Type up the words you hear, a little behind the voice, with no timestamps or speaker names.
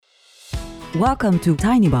Welcome to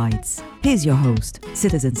Tiny Bites. Here's your host,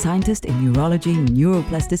 citizen scientist in neurology,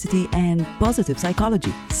 neuroplasticity, and positive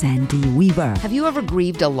psychology, Sandy Weaver. Have you ever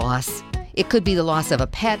grieved a loss? It could be the loss of a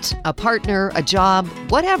pet, a partner, a job,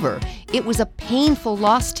 whatever. It was a painful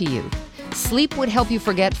loss to you. Sleep would help you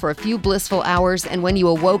forget for a few blissful hours, and when you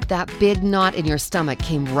awoke, that big knot in your stomach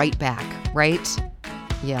came right back, right?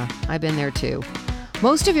 Yeah, I've been there too.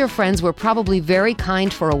 Most of your friends were probably very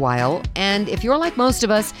kind for a while, and if you're like most of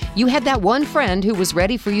us, you had that one friend who was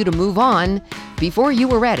ready for you to move on before you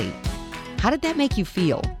were ready. How did that make you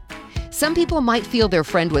feel? Some people might feel their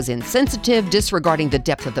friend was insensitive, disregarding the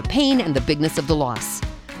depth of the pain and the bigness of the loss.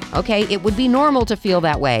 Okay, it would be normal to feel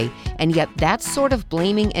that way, and yet that sort of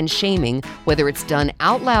blaming and shaming, whether it's done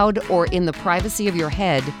out loud or in the privacy of your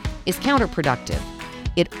head, is counterproductive.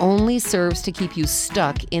 It only serves to keep you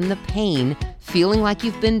stuck in the pain, feeling like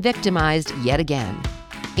you've been victimized yet again.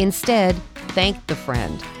 Instead, thank the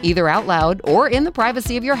friend, either out loud or in the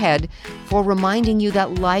privacy of your head, for reminding you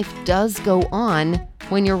that life does go on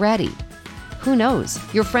when you're ready. Who knows?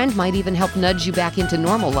 Your friend might even help nudge you back into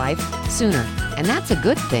normal life sooner. And that's a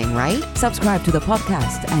good thing, right? Subscribe to the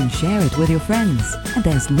podcast and share it with your friends. And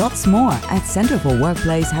there's lots more at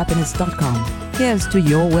centerforworkplacehappiness.com. Here's to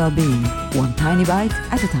your well-being, one tiny bite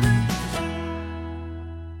at a time.